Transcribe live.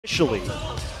Officially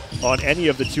on any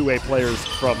of the two-way players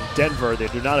from Denver. They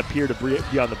do not appear to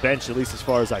be on the bench, at least as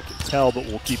far as I can tell, but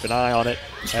we'll keep an eye on it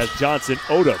as Johnson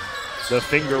Odom, the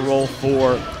finger roll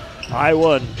for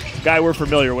Iowa, and a guy we're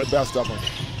familiar with. Best of them.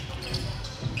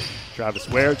 Travis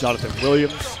Ware, Jonathan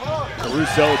Williams,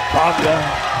 Caruso, Bonga,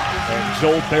 and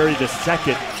Joel Berry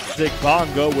II. Zig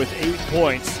Bonga with 8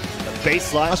 points. The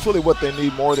baseline. That's really what they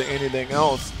need more than anything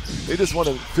else. They just want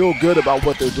to feel good about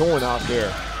what they're doing out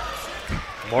there.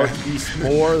 Marquise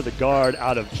Moore, the guard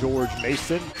out of George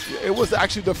Mason. It was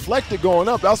actually deflected going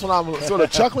up. That's what I'm sort of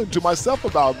chuckling to myself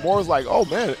about. Moore's like, oh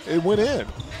man, it went in.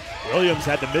 Williams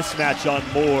had the mismatch on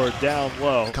Moore down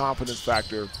low. Confidence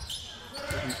factor.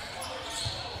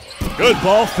 Good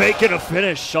ball fake and a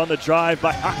finish on the drive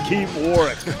by Hakeem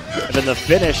Warwick. And then the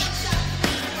finish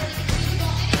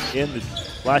in the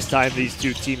last time these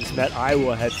two teams met,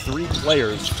 Iowa had 3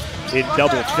 players in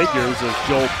double figures as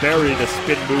Joel Berry, the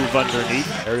spin move underneath.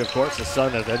 Berry, of course, the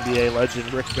son of NBA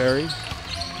legend Rick Berry.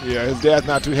 Yeah, his dad's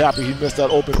not too happy. He missed that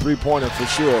open three-pointer for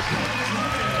sure.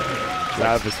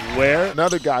 Travis Ware.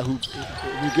 Another guy who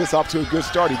gets off to a good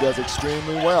start. He does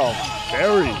extremely well.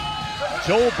 Berry,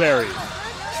 Joel Berry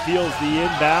steals the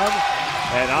inbound,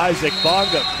 and Isaac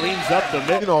Bonga cleans up the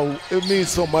middle. You know, it means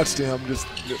so much to him, just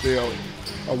the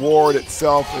award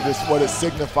itself and just what it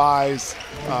signifies.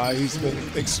 He's been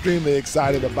extremely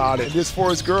excited about it. And just for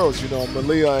his girls, you know,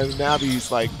 Malia and Navi,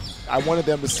 he's like, I wanted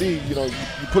them to see, you know,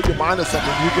 you put your mind to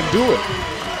something, you can do it.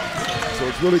 So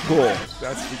it's really cool.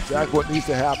 That's exactly what needs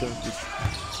to happen. Just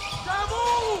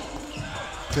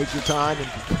take your time, and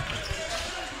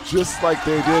just like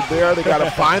they did there, they got to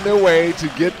find their way to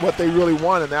get what they really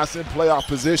want, and that's in playoff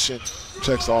position.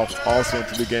 Checks off also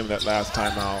into the game that last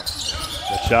time out.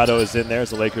 Machado is in there as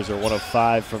the Lakers are 1 of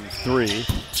 5 from 3.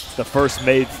 The first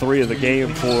made 3 of the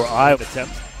game for Iowa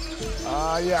attempt.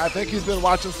 Yeah, I think he's been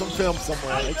watching some film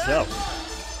somewhere. I think so.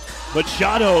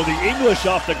 Machado, the English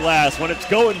off the glass. When it's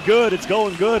going good,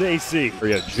 AC.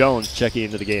 We have Jones checking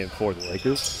into the game for the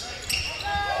Lakers.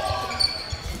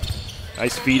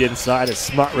 Nice feed inside as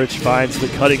Smotrich finds the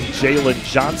cutting Jalen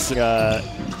Johnson.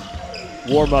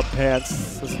 Warm-up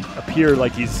pants. Doesn't appear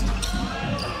like he's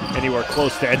anywhere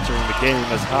close to entering the game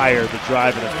as higher the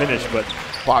drive and the finish,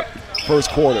 but first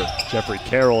quarter. Jeffrey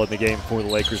Carroll in the game for the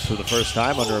Lakers for the first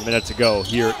time, under a minute to go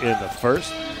here in the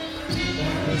first.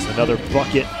 There's another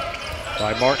bucket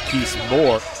by Marquise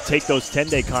Moore. Take those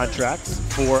 10-day contracts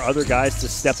for other guys to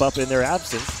step up in their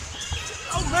absence.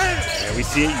 And we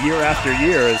see it year after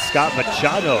year as Scott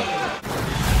Machado.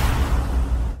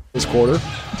 This quarter.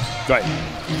 Right.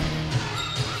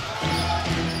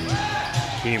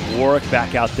 Hakeem Warwick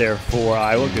back out there for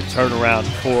Iowa. Good turnaround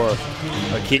for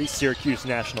a Syracuse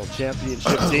national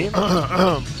championship team.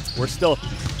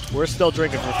 We're still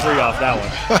drinking for free off that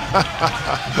one.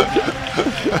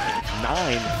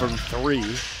 9 from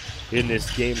 3 in this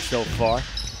game so far.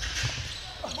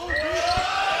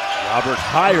 Robert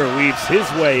Heyer weaves his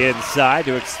way inside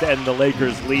to extend the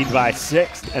Lakers' lead by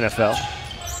 6. NFL.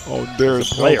 Oh,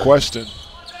 there's no question.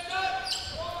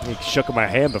 He shook my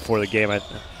hand before the game. I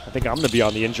think I'm going to be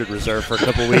on the injured reserve for a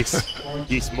couple weeks.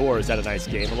 Geese Moore has had a nice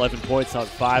game. 11 points on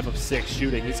 5 of 6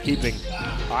 shooting. He's keeping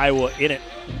Iowa in it.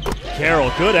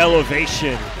 Carroll, good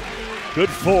elevation, good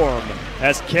form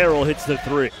as Carroll hits the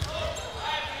 3.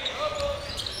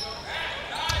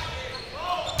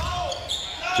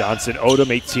 Johnson Odom,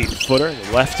 18-footer,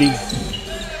 the lefty,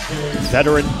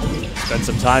 veteran, spent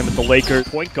some time with the Lakers.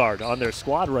 Point guard on their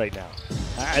squad right now.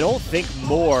 I don't think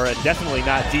Moore, and definitely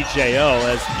not DJO,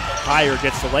 as Heyer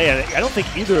gets the lay. I don't think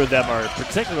either of them are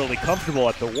particularly comfortable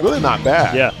at the one. Really not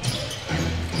bad. Yeah.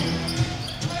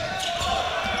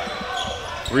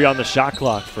 3 on the shot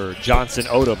clock for Johnson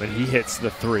Odom, and he hits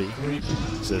the 3.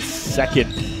 It's his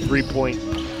second 3-point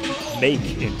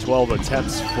make in 12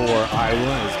 attempts for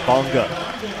Iowa as Bonga.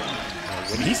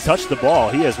 When he's touched the ball,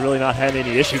 he has really not had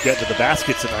any issue getting to the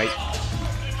basket tonight.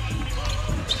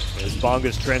 There's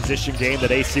Bonga's transition game that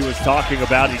AC was talking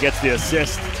about. He gets the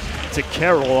assist to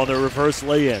Carroll on the reverse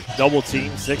lay-in. Double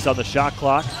team, 6 on the shot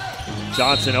clock.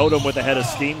 Johnson Odom with a head of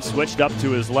steam, switched up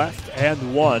to his left,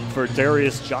 and 1 for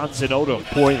Darius Johnson Odom.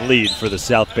 Point lead for the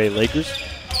South Bay Lakers.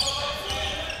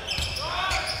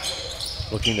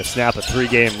 Looking to snap a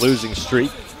 3-game losing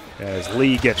streak as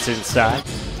Lee gets inside.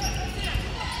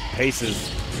 Pace is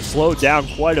slowed down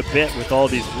quite a bit with all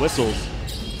these whistles.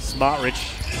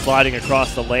 Smotrich sliding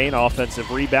across the lane, offensive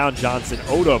rebound. Johnson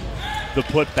Odom, the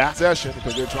put back. Possession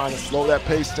because they're trying to slow that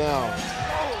pace down.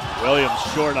 Williams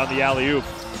short on the alley-oop,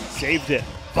 saved it.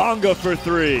 Bonga for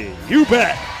 3, you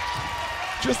bet.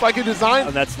 Just like he designed.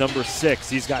 And that's number 6.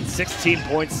 He's got 16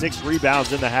 points, 6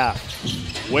 rebounds in the half.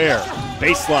 Ware,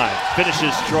 baseline,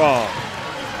 finishes strong.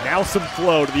 Now some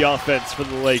flow to the offense for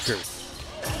the Lakers.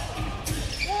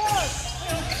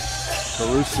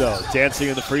 Caruso dancing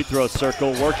in the free throw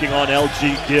circle, working on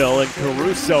LG Gill, and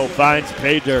Caruso finds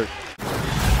pay dirt.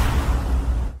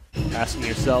 Asking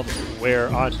yourselves where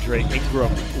Andre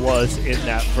Ingram was in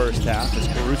that first half as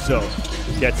Caruso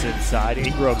gets inside.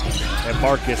 Ingram and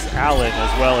Marcus Allen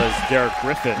as well as Derek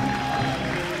Griffin.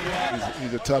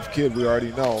 He's a tough kid, we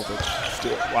already know, but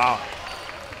still, wow.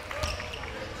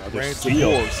 Another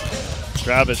steal.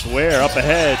 Travis Ware up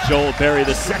ahead. Joel Berry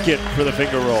the second for the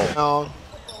finger roll. Now,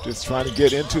 just trying to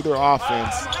get into their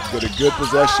offense, get a good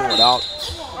possession without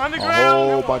a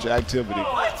whole bunch of activity.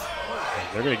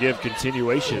 They're going to give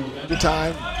continuation. The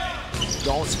time,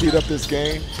 don't speed up this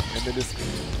game, and then just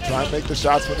try and make the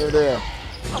shots when they're there.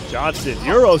 Johnson,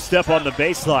 Euro step on the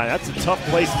baseline. That's a tough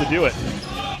place to do it.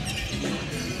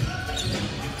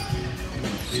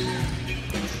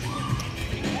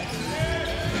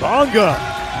 Bonga,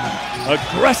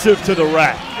 aggressive to the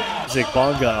rack. Isaac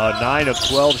Bonga, a 9 of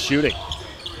 12 shooting.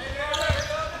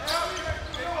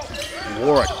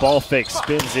 Warwick, ball fake,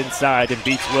 spins inside and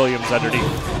beats Williams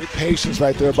underneath. Great patience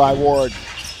right there by Ward.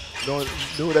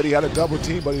 Knew that he had a double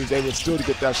team, but he was able still to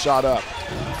get that shot up.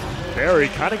 Berry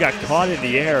kind of got caught in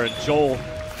the air, and Joel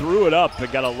threw it up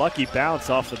and got a lucky bounce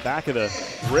off the back of the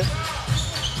rim.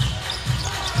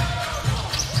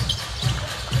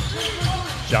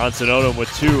 Johnson Odom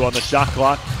with 2 on the shot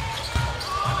clock.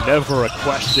 Never a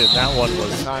question. That one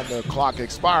was. Time the clock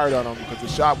expired on him because the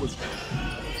shot was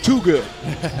too good.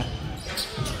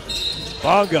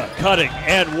 Bonga cutting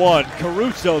and 1.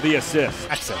 Caruso the assist.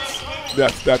 Accents.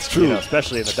 That's true. You know,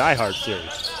 especially in the Die Hard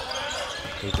series.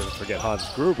 We didn't forget Hans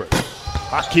Gruber.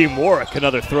 Hakeem Warwick,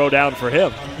 another throwdown for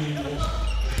him.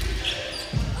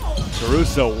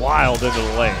 Caruso wild into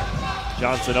the lane.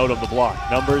 Johnson Odom the block.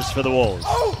 Numbers for the Wolves.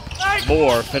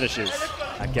 Moore finishes.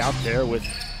 Back out there with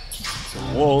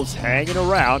the Wolves hanging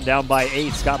around, down by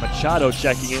 8. Scott Machado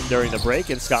checking in during the break,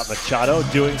 and Scott Machado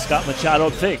doing Scott Machado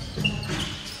thing.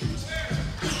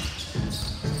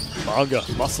 Bonga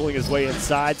muscling his way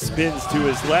inside, spins to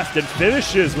his left, and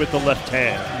finishes with the left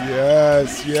hand.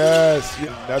 Yes, yes.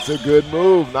 That's a good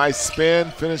move. Nice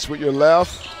spin, finish with your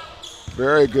left.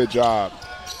 Very good job.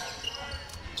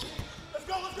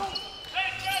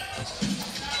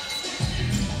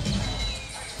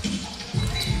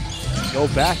 Go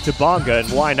back to Bonga,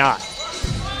 and why not?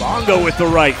 Bonga with the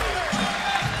right.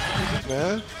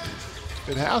 Man,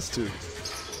 it has to.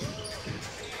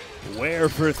 Ware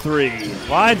for 3.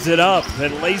 Lines it up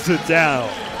and lays it down.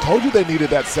 Told you they needed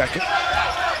that second.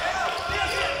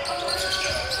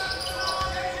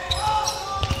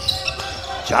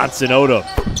 Johnson Odom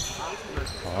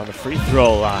on the free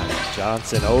throw line.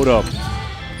 Johnson Odom.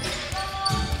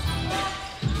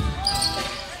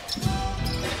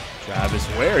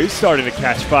 Travis Ware, he's starting to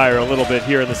catch fire a little bit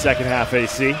here in the second half,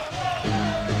 AC.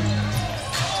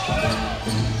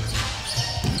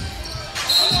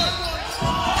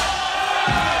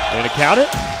 Going to count it?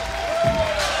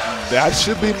 That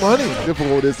should be money.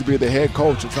 Difficult it is to be the head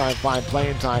coach and try and find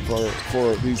playing time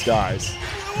for these guys.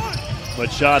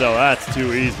 Machado, that's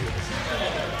too easy.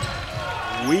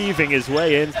 Weaving his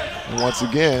way in. And once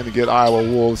again, to get Iowa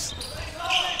Wolves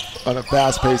on a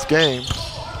fast-paced game.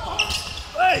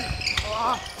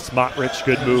 Smotrich,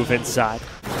 good move inside.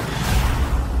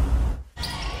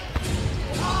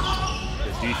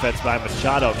 Good defense by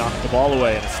Machado, knocked the ball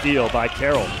away, and a steal by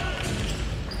Carroll.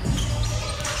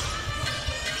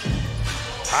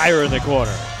 Higher in the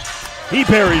corner. He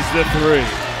buries the 3.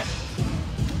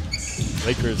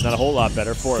 Lakers not a whole lot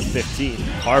better, 4 of 15.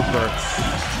 Harper,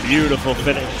 beautiful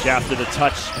finish after the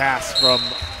touch pass from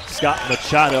Scott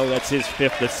Machado. That's his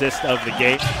 5th assist of the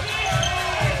game.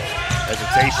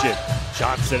 Hesitation.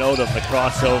 Johnson Odom, the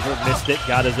crossover, missed it,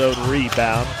 got his own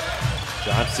rebound.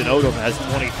 Johnson Odom has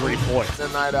 23 points. The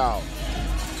night out.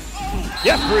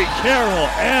 Jeffrey Carroll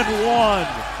and 1.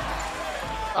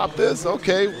 Stop this,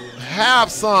 okay.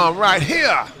 Have some right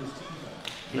here.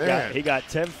 He got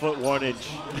 10 foot 1 inch.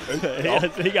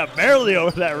 He got barely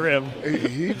over that rim.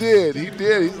 He did.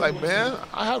 He's like, man,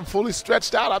 I haven't fully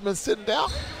stretched out. I've been sitting down.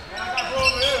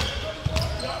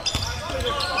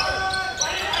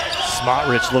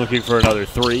 Smotrich looking for another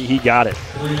 3. He got it.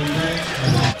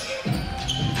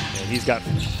 And he's got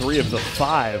 3 of the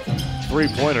 5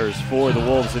 3-pointers for the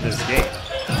Wolves in this game.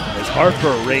 As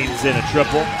Harper reigns in a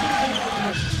triple.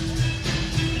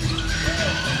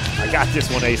 I got this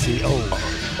one, AC. Oh,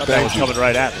 thought that was coming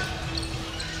right at me.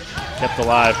 Kept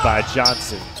alive by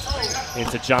Johnson.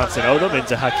 Into Johnson Odom,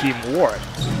 into Hakeem Warwick.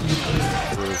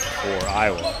 For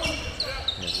Iowa.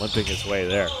 And limping his way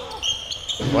there.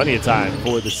 Plenty of time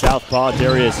for the southpaw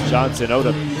Darius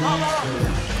Johnson-Odom.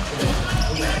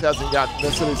 Hasn't got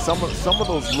necessarily some of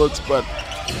those looks, but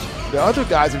the other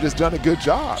guys have just done a good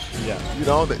job. Yeah. You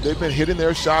know, they've been hitting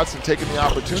their shots and taking the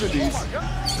opportunities.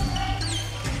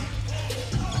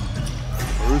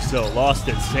 Russo lost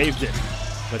it, saved it.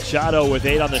 Machado with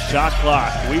 8 on the shot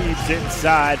clock. Weaves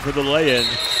inside for the lay-in.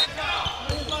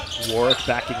 Warwick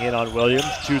backing in on Williams,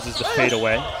 chooses to fade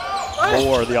away.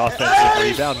 Moore, the offensive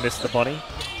rebound, missed the bunny.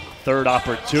 Third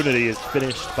opportunity is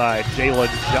finished by Jalen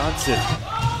Johnson.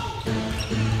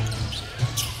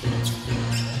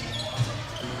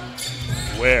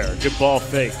 Ware, good ball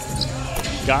fake.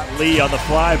 Got Lee on the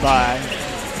flyby.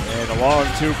 And a long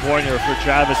two-pointer for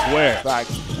Travis Ware. In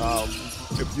fact,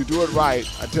 if you do it right,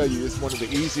 I tell you, it's one of the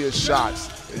easiest shots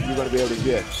that you're going to be able to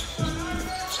get.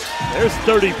 There's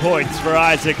 30 points for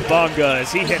Isaac Bonga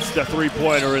as he hits the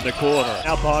three-pointer in the corner.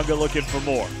 Now Bonga looking for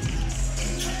more.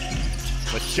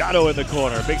 Machado in the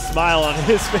corner. Big smile on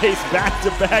his face.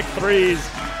 Back-to-back threes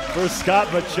for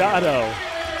Scott Machado.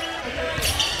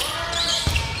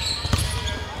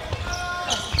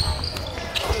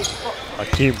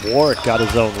 Hakeem Warwick got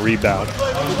his own rebound.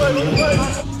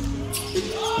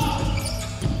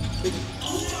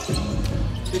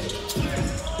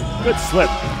 Good slip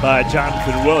by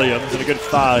Jonathan Williams and a good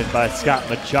foul by Scott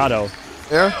Machado.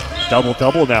 There.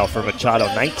 Double-double now for Machado,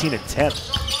 19 and 10.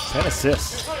 10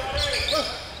 assists.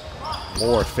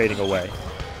 Moore fading away.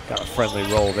 Got a friendly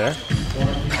roll there.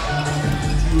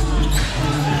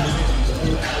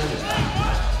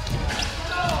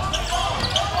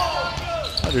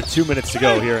 Under 2 minutes to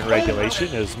go here in regulation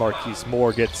as Marquise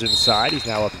Moore gets inside. He's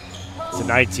now up to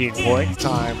 19 points.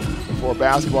 Time for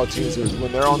basketball teams is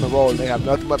when they're on the road and they have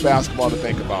nothing but basketball to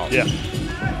think about. Yeah.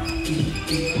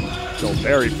 Joe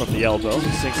Barry from the elbow, he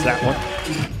sinks that one.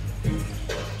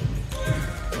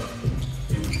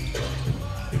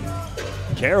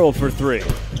 Carroll for 3.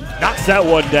 Knocks that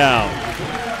one down.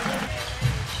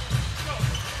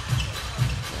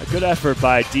 A good effort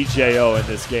by DJO in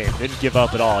this game. Didn't give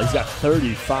up at all. He's got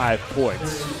 35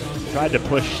 points. Tried to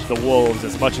push the Wolves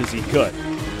as much as he could.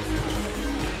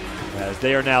 As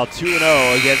they are now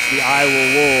 2-0 against the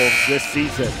Iowa Wolves this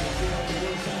season.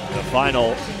 The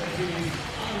final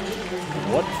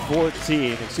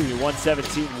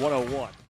 117-101.